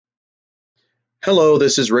Hello,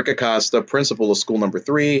 this is Rick Acosta, principal of school number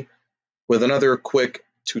 3, with another quick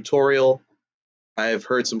tutorial. I have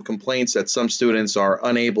heard some complaints that some students are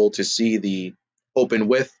unable to see the Open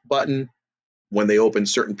With button when they open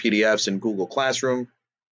certain PDFs in Google Classroom.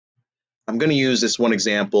 I'm going to use this one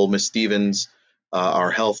example. Ms. Stevens, our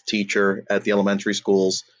health teacher at the elementary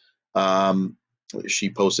schools, um, she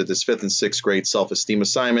posted this 5th and 6th grade self-esteem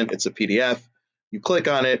assignment. It's a PDF. You click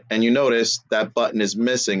on it and you notice that button is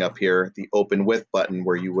missing up here, the Open With button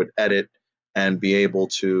where you would edit and be able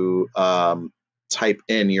to type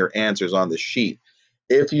in your answers on the sheet.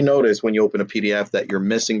 If you notice when you open a PDF that you're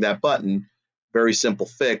missing that button, very simple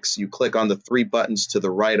fix. You click on the 3 buttons to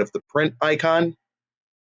the right of the print icon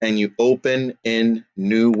and you open in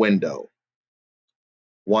new window.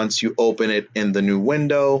 Once you open it in the new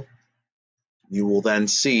window, you will then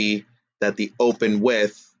see that the Open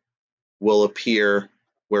With will appear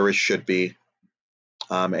where it should be,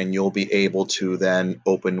 and you'll be able to then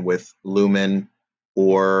open with Lumen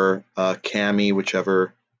or Kami,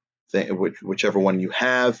 whichever one you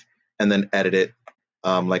have, and then edit it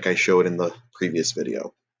like I showed in the previous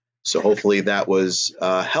video. So hopefully that was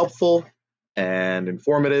helpful and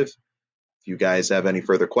informative. If you guys have any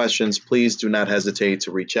further questions, please do not hesitate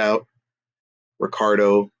to reach out.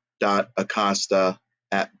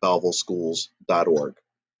 Ricardo.acosta@bellevilleschools.org.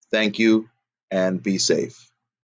 Thank you and be safe.